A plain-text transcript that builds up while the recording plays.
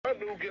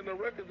knew getting a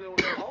record deal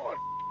was that hard.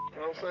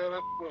 You know what I'm saying?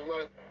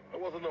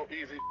 That wasn't no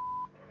easy.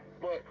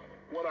 But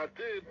what I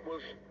did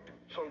was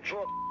some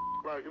drunk,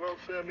 like, you know what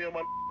I'm saying? Me and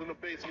my in the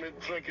basement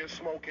drinking,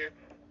 smoking,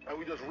 and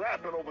we just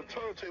rapping over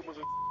turntables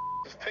and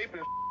just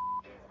taping,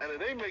 and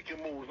it ain't making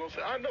moves. You know what I'm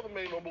saying? I never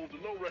made no moves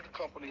to no record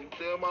company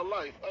day in my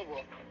life,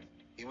 ever.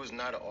 He was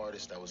not an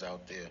artist that was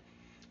out there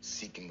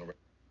seeking a record.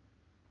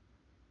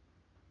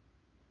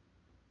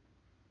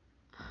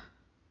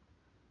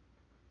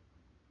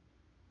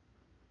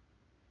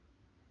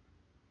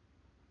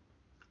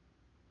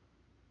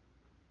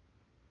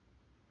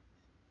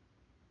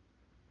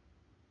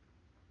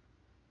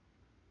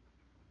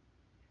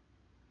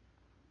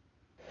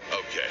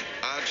 Okay,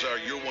 odds are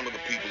you're one of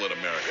the people in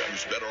America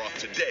who's better off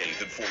today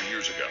than 4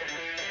 years ago.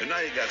 And now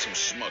you got some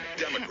smug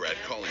Democrat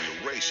calling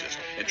you racist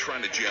and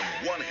trying to jam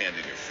one hand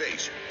in your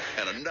face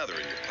and another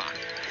in your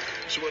pocket.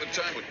 So at a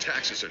time when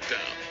taxes are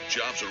down,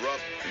 jobs are up,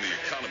 and the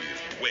economy is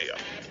way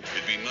up,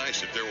 it'd be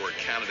nice if there were a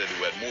candidate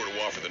who had more to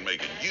offer than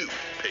making you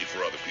pay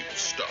for other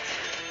people's stuff.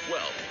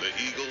 Well, the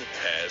Eagle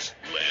has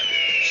landed.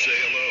 Say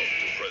hello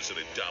to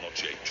President Donald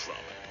J.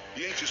 Trump.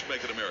 He ain't just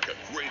making America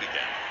great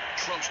again.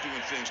 Trump's doing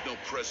things no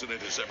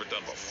president has ever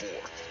done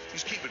before.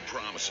 He's keeping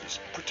promises,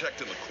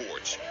 protecting the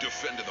courts,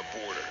 defending the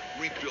border,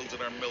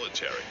 rebuilding our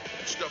military,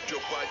 and stuff Joe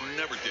Biden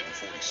never did in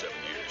 47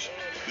 years.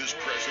 This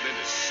president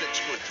is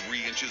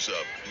 6'3"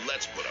 up.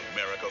 Let's put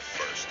America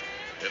first.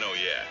 And oh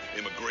yeah,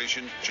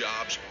 immigration,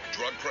 jobs,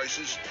 drug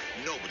prices,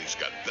 nobody's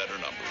got better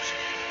numbers.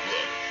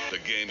 Look,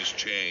 the game has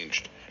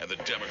changed, and the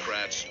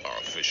Democrats are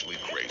officially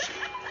crazy.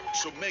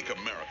 So make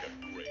America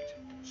great.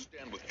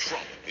 Stand with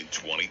Trump in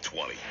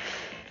 2020.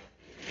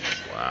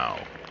 Wow.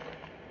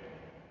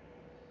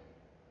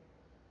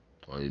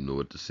 I don't even know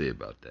what to say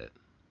about that.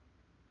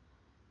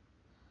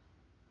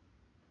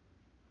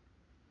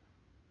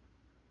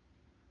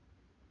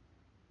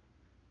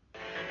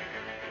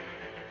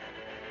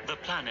 The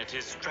planet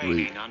is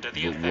straining under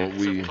the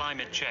effects of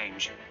climate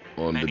change.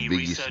 Many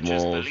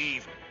researchers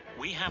believe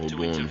we have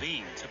to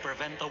intervene to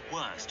prevent the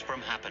worst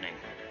from happening.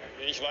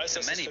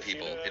 To many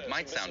people, it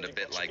might sound a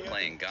bit like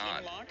playing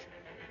God.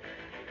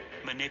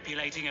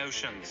 Manipulating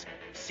oceans,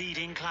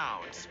 seeding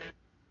clouds.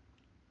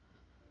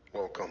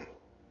 Welcome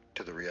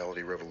to the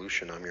Reality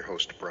Revolution. I'm your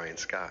host, Brian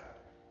Scott.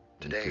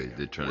 Today,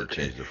 they're trying to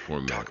change the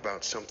format. Talk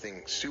about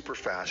something super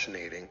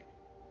fascinating.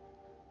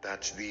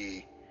 That's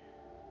the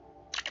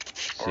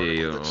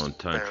CIA on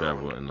time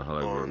travel and the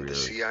Hollywood on the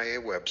CIA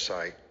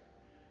website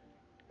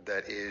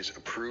that is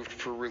approved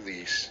for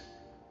release.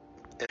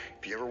 And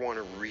if you ever want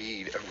to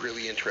read a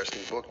really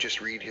interesting book,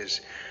 just read his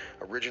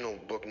original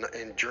book,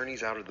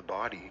 Journeys Out of the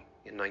Body,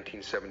 in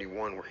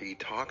 1971, where he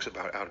talks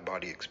about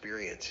out-of-body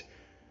experience.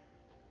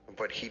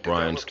 But he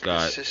developed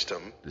a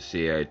system, the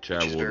CIA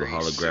travel, the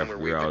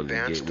holographic reality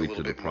gateway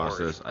to the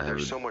process. I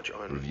haven't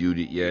reviewed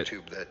it yet.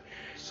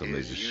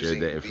 Somebody just shared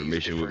that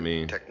information with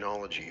me.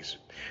 Technologies,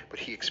 but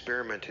he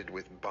experimented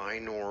with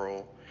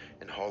binaural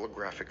and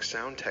holographic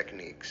sound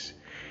techniques,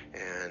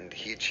 and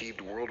he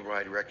achieved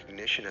worldwide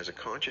recognition as a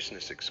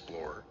consciousness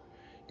explorer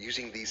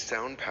using these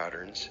sound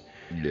patterns.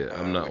 Yeah,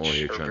 I'm not on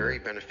here trying very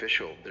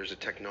beneficial. There's a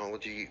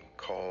technology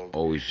called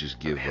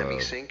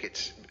HemiSync.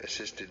 It's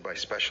assisted by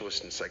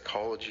specialists in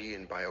psychology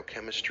and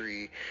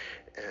biochemistry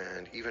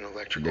and even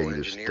electrical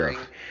engineering.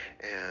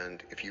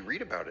 And if you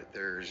read about it,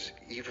 there's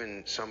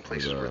even some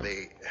places where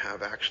they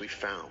have actually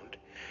found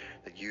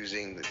that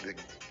using the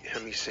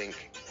HemiSync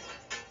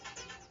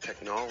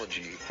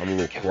technology, I'm a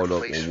little caught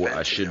up on what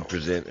I should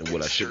present and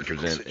what I shouldn't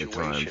present at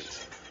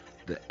times.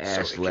 The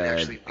Ass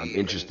Lad, I'm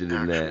interested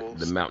in that.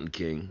 The Mountain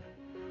King.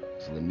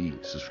 So let me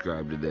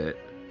subscribe to that.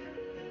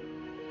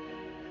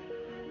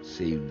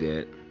 Save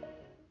that.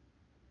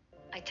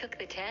 I took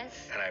the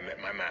test. And I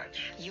met my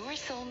match. Your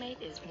soulmate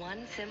is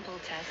one simple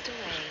test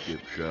away.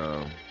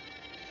 Skip,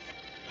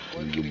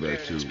 let me go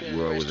back to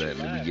where I was at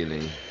in the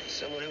beginning.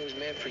 Someone who was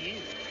meant for you.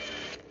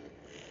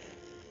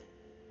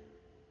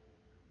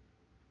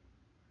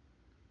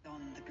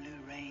 On the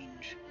Blue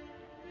Range.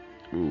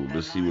 Ooh,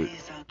 let's see what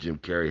Jim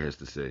Carrey has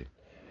to say.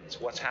 So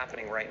what's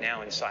happening right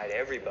now inside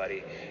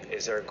everybody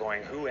is they're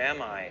going, who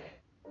am I?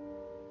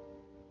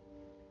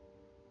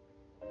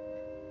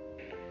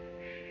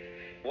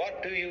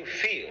 What do you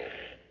feel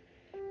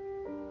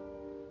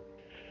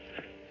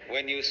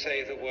when you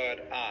say the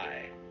word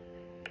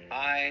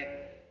I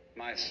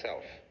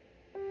myself?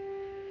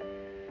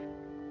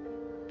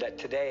 That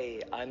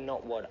today I'm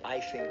not what I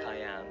think I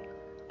am.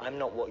 I'm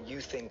not what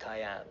you think I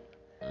am.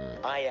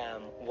 I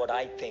am what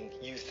I think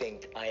you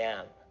think I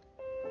am.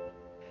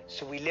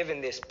 So we live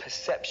in this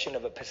perception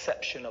of a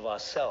perception of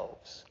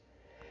ourselves.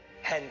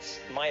 Hence,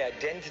 my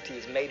identity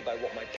is made by what my